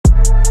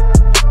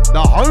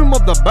the home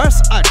of the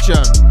best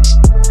action,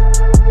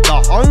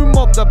 the home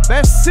of the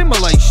best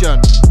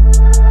simulation.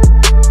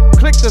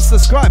 Click the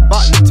subscribe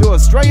button to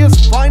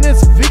Australia's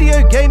finest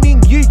video gaming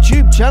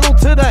YouTube channel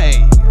today.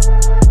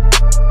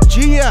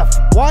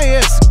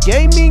 GFYS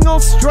Gaming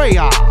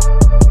Australia.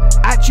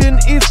 Action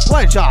is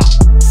pleasure,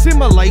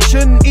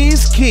 simulation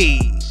is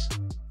key.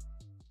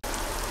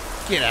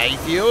 G'day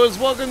viewers,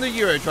 welcome to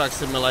Euro Truck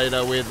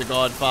Simulator with the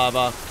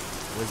Godfather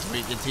as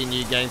we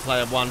continue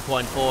gameplay of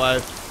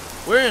 1.40.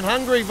 We're in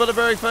Hungary for the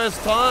very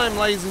first time,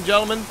 ladies and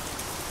gentlemen,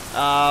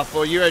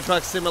 for Euro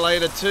Truck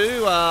Simulator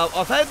 2.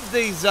 I've had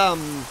these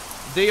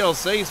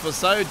DLCs for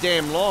so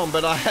damn long,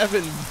 but I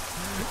haven't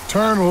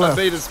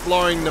been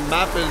exploring the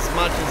map as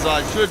much as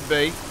I should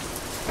be.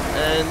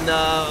 And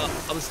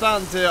I'm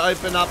starting to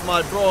open up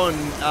my drawing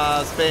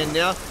span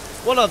now.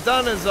 What I've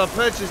done is I've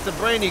purchased a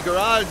brand new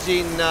garage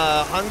in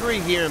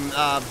Hungary, here in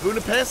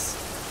Budapest.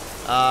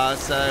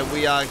 So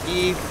we are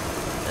here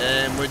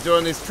and we're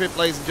doing this trip,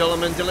 ladies and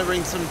gentlemen,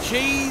 delivering some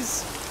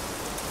cheese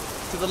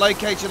to the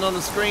location on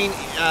the screen.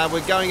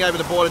 We're going over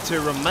the border to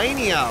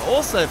Romania,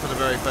 also for the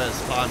very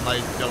first time,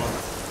 ladies and gentlemen.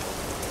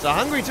 So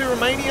Hungary to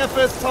Romania,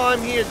 first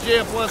time here at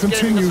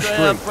GFYS Gaming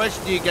Australia.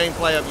 Fresh new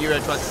gameplay of Euro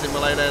Truck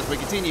Simulator as we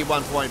continue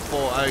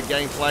 1.40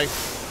 gameplay.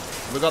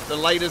 We've got the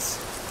latest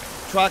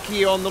truck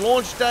here on the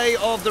launch day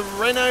of the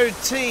Renault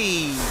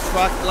T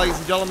truck, ladies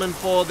and gentlemen,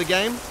 for the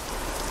game,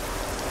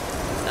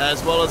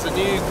 as well as a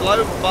new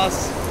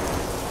Globus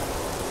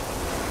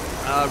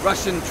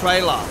Russian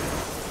trailer.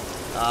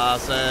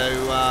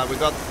 So we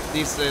got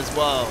this as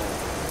well.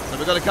 So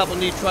we've got a couple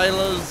new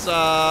trailers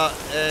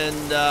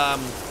and a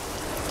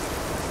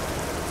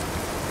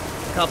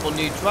couple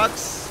new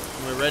trucks,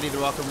 and we're ready to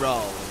rock and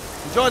roll.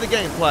 Enjoy the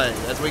gameplay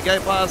as we go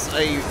past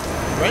a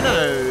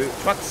Renault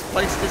truck's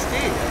place just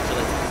here,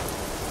 actually.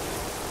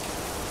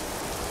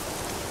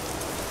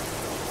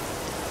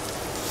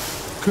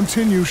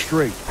 Continue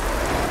straight.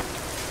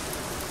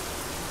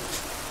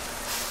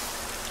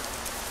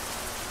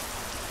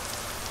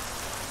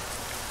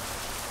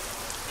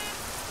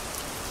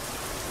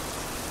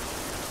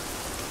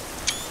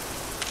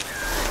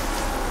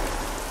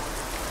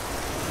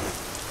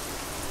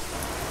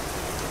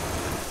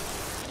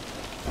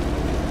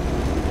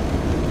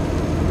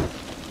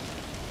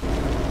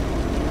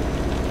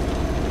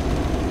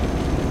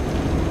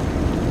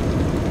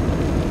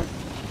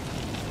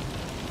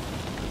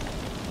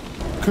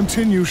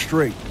 Continue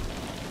straight.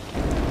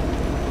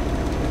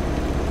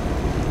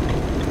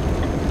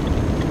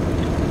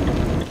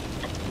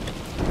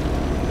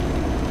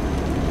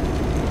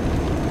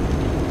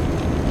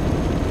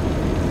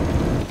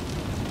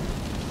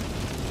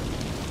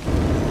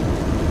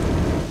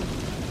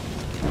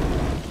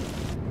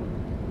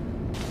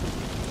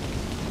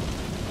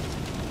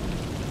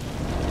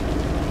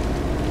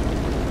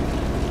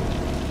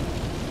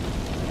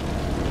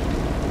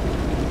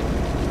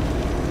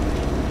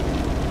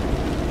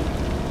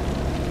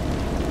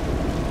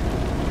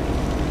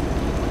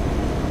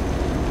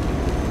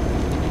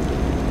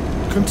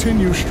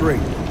 Continue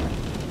straight.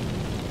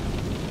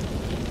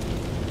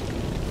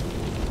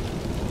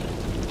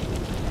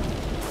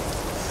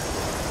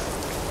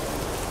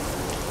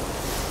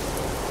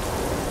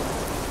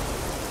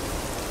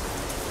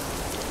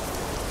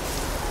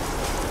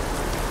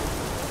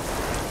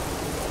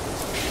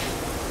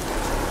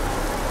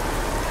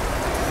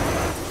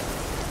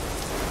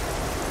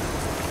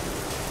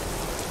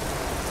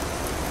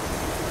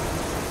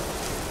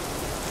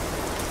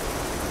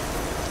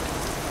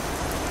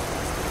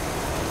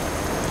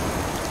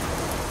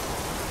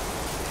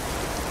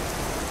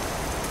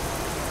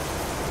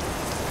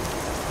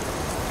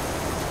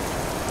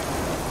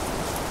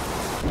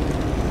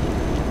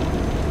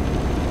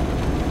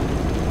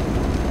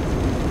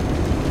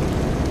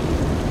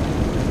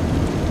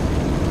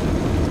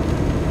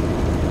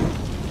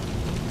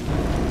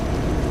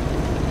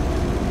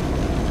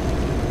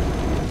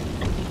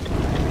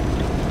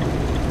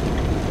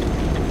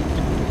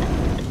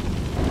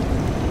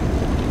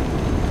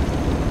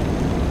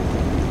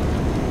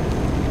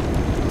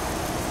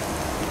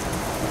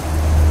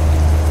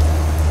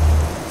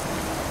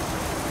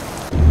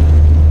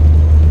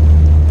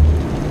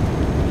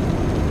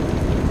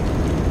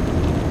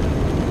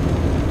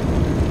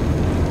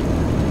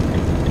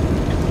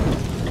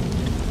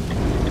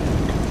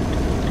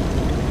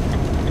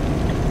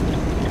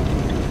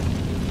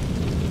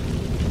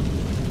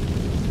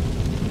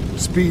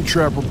 Speed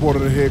trap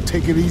reported ahead.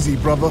 Take it easy,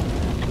 brother.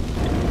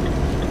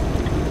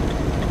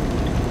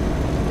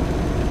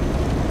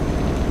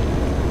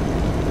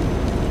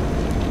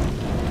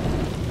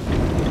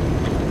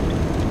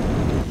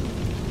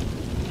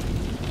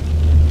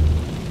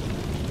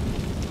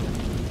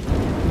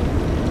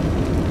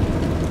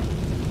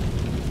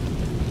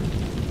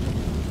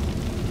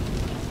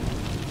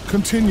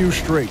 Continue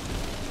straight.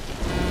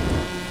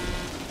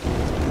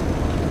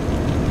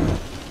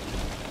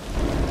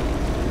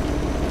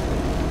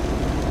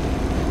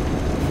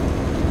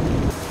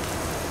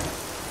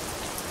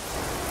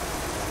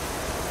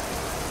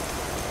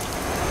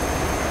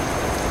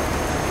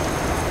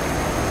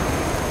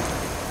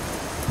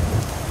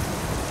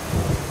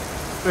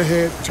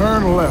 Ahead,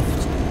 turn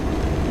left.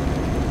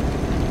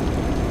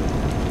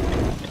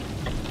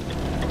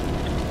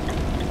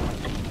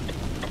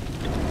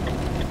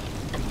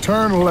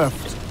 Turn left.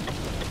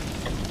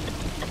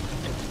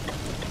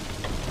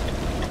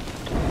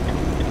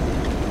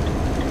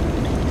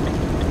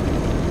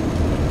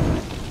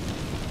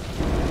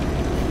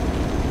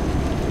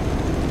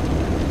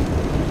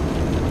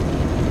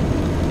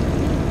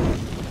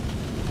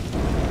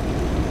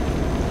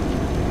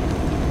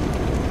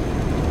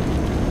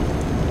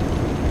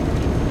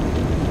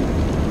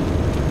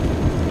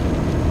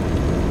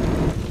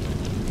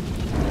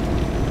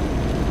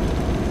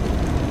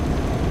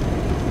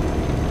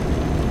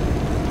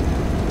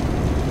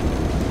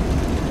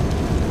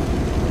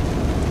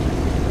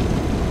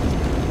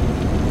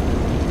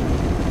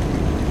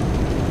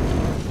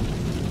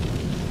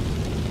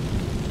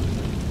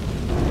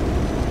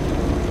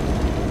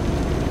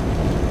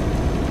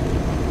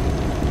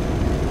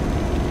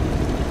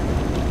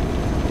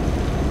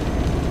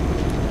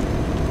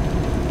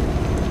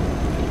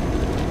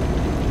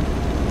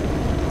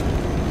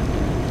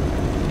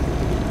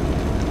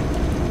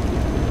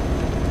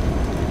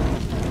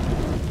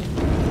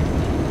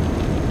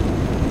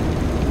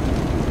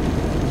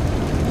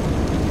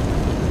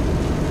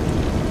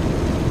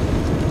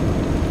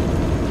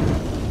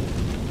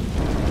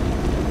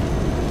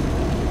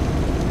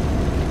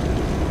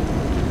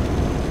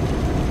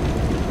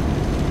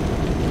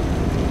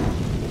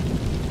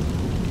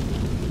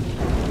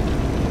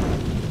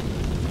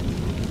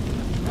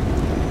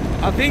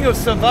 I think it was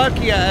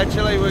Slovakia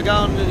actually we're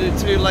going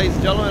to, ladies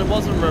and gentlemen. It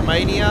wasn't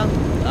Romania.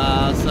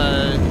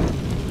 So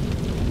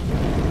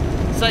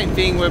same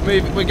thing, we're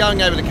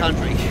going over the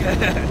country.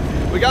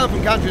 We're going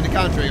from country to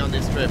country on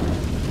this trip.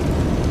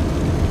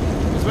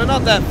 Because we're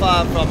not that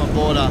far from a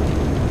border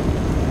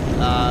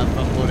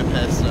from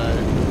Budapest,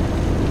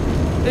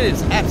 so it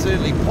is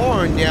absolutely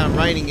pouring down,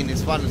 raining in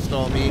this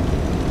thunderstorm here.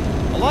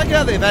 I like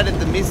how they've added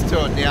the mist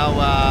to it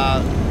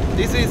now.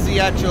 This is the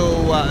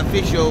actual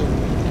official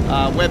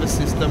weather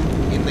system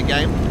in the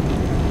game,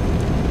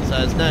 so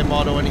there's no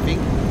mod or anything.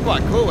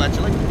 Quite cool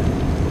actually.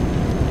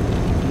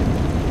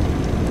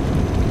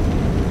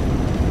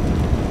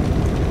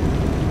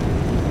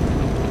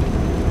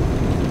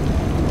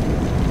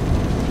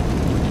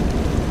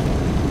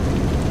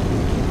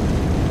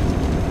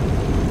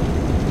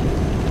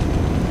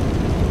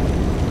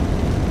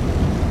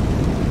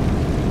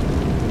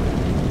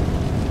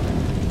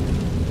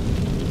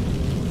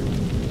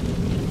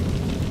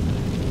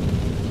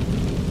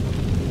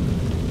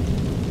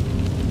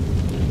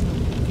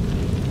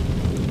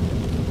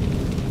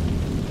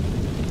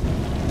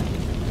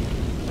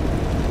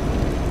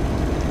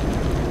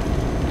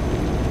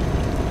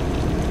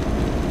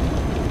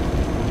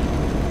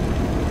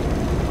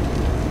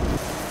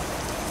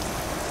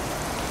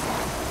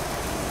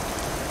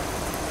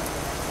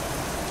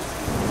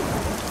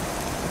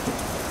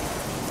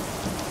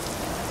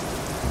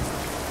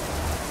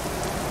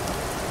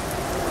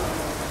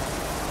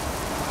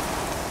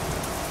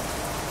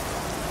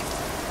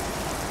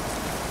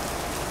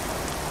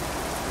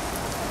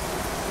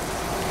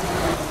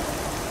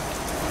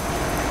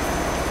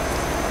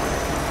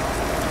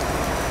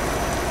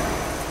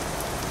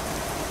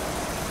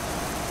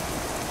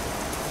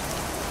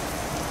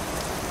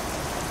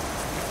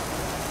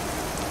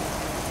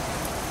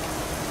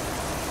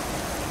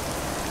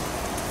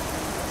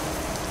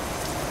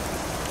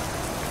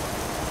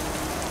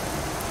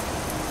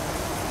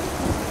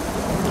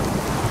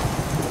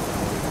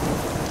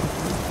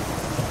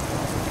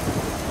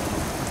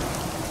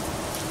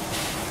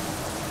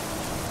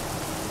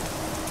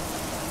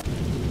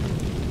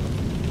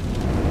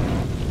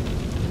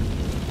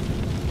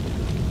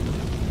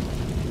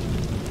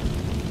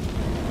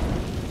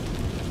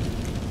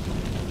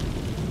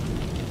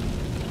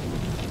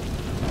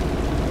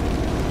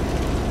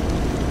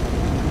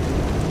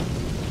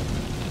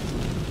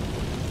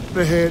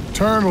 Ahead,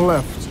 turn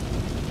left.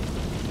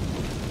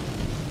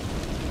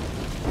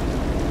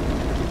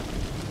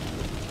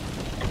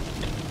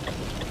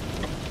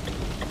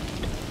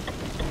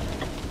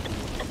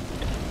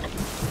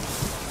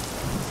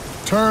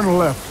 Turn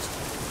left.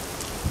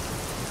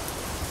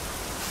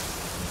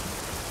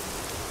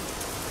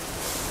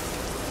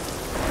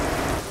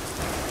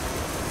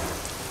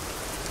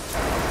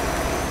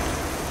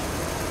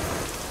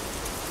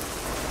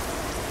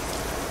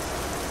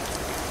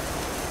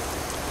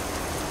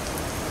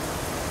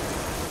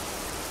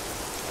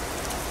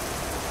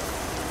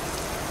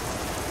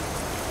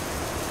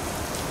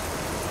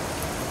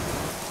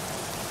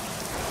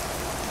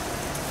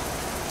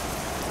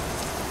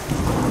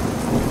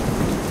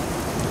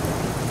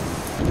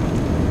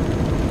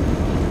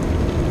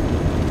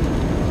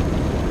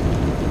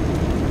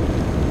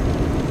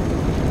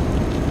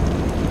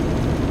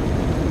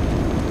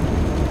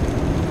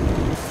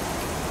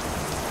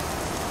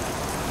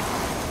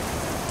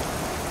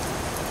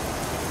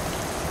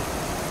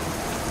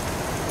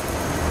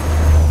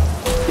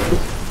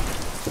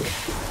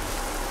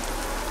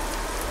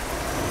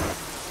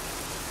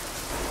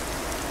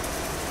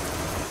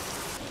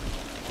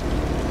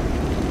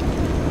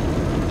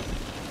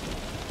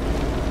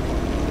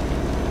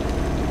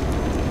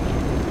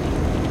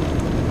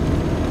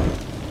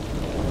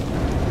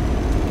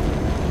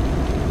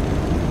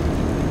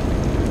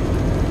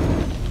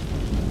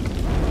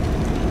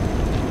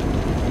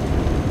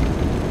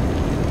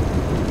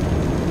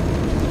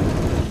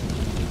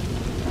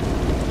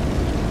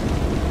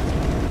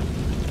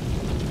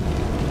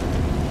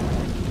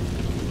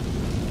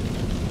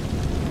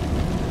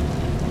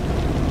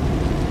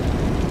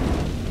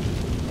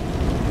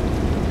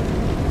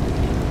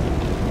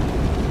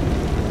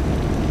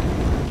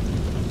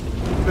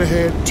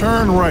 ahead,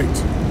 turn right.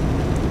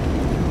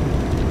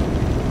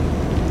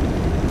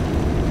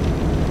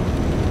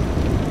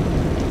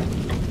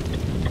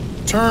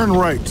 Turn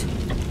right.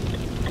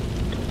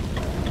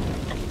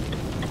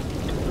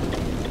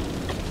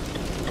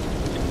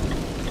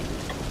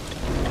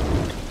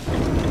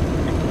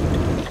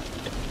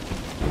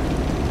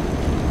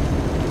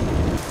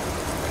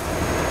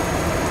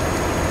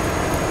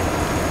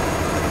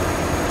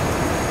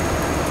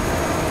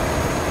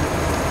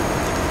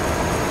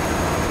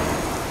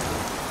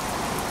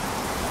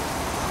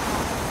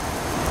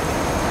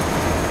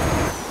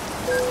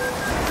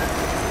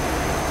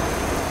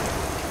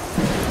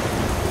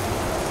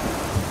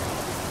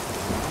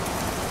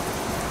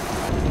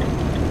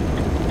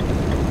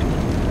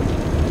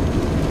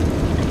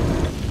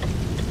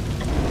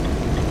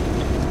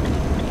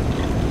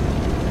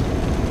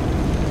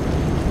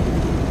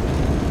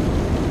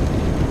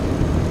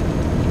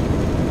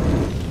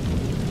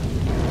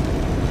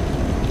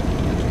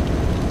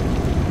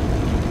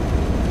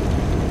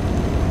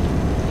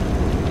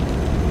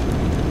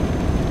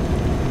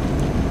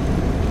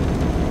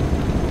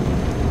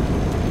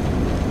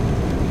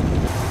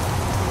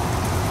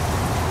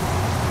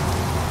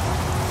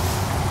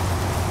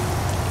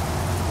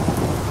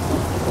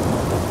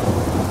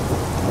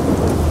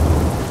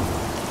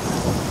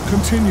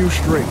 Continue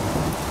straight.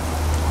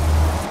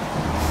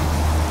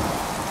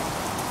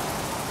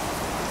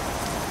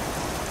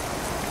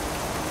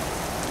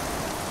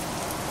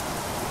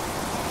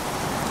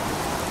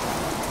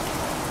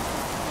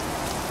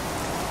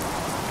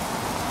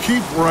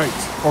 Keep right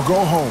or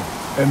go home,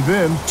 and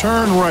then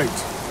turn right.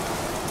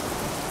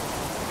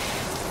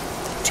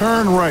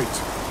 Turn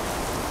right.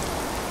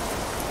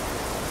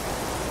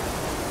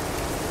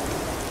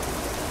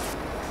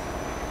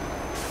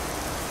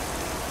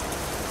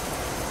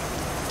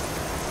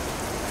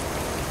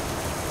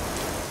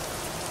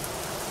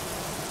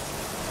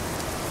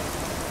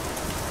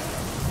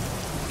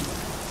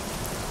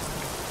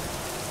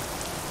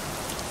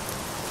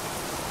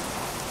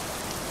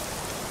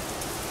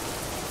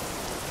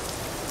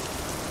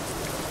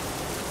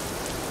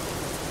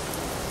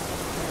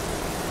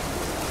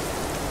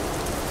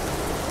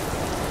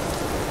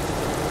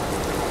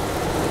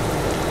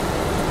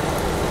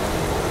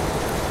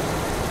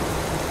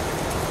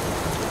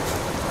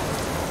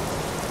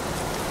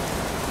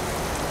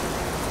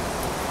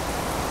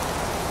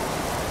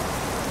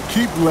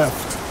 Keep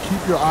left.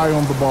 Keep your eye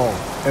on the ball.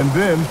 And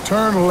then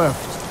turn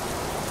left.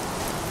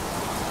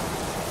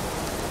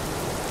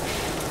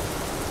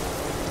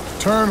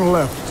 Turn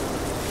left.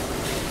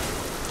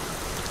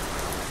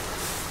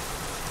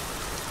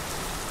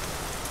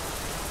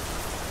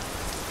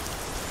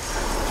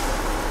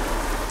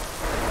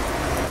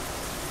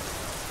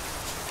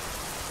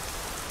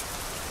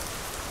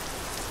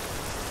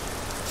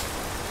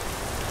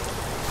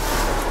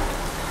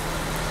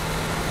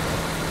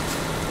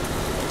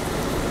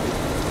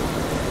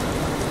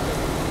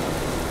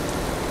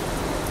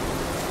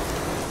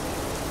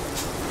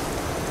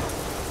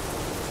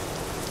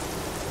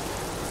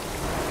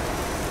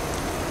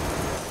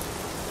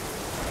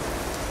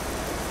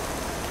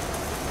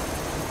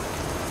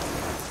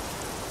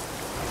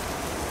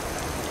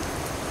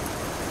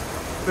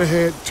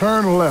 Ahead,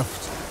 turn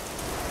left.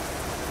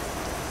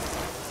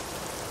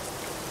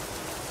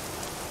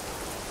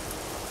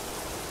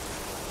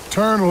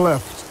 Turn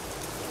left.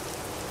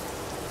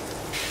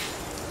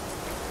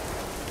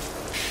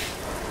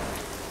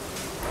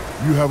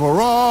 You have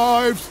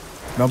arrived.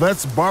 Now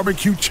that's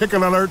barbecue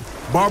chicken alert.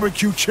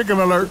 Barbecue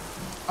chicken alert.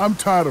 I'm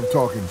tired of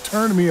talking.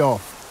 Turn me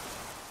off.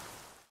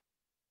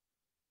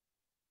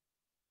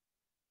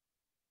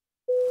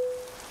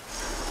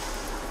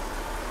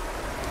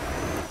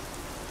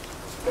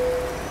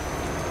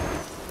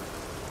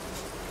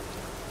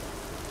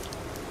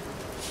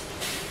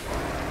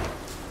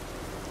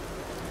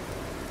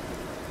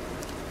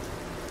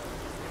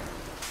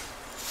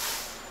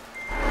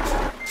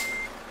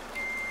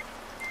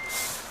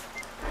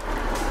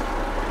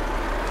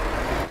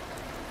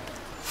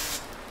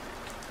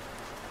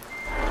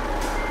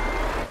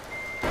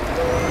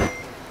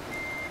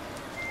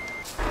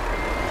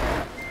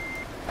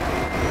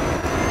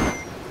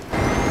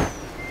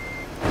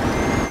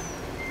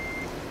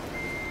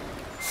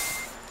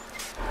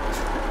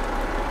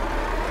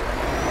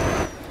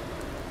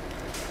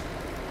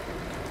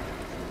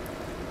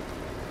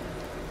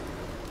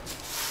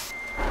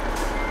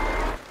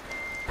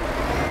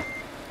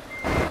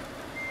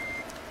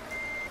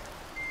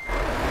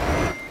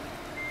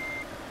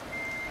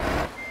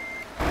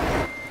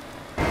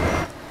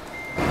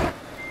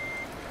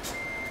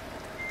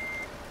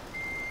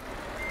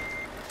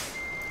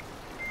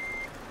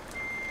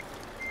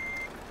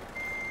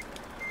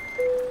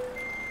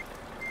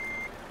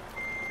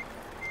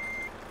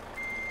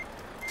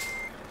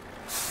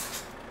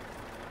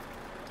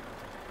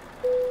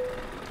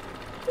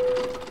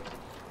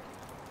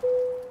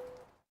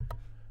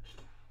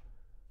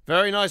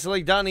 Very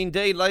nicely done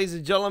indeed, ladies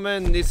and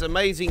gentlemen. This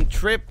amazing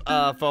trip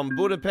from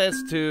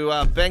Budapest to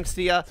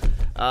Banska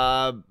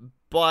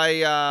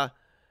by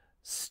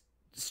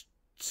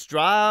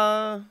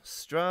I'm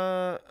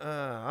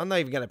not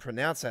even going to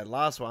pronounce that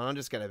last one. I'm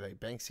just going to be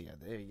Banska.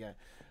 There you go.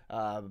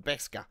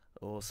 Banska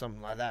or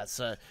something like that.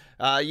 So,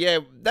 yeah,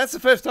 that's the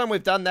first time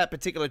we've done that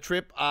particular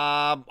trip.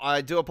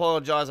 I do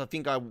apologize. I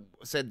think I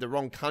said the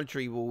wrong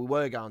country we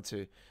were going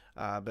to.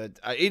 But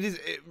it is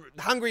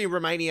Hungary and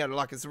Romania,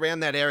 like it's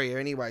around that area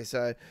anyway.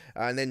 So,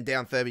 and then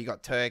down further you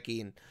got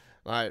Turkey, and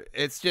like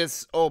it's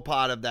just all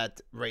part of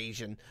that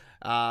region.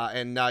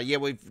 Yeah,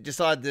 we've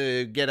decided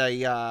to get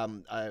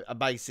a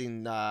base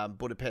in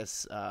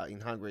Budapest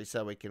in Hungary,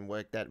 so we can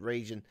work that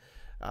region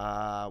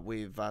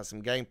with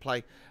some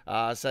gameplay.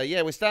 So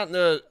yeah, we're starting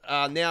to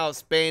now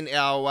span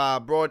our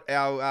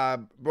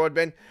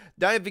broadband.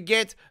 Don't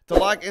forget to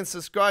like and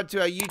subscribe to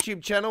our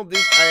YouTube channel.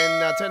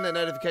 And turn that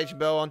notification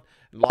bell on.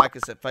 Like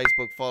us at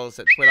Facebook, follow us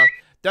at Twitter.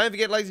 Don't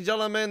forget, ladies and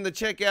gentlemen, to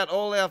check out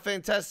all our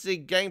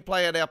fantastic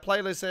gameplay at our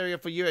playlist area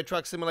for Euro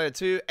Truck Simulator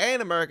 2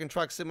 and American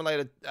Truck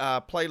Simulator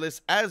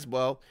playlist as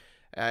well.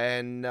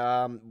 And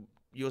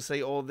you'll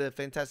see all the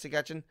fantastic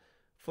action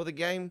for the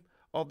game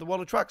of the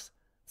World of Trucks.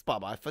 It's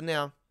bye-bye for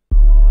now.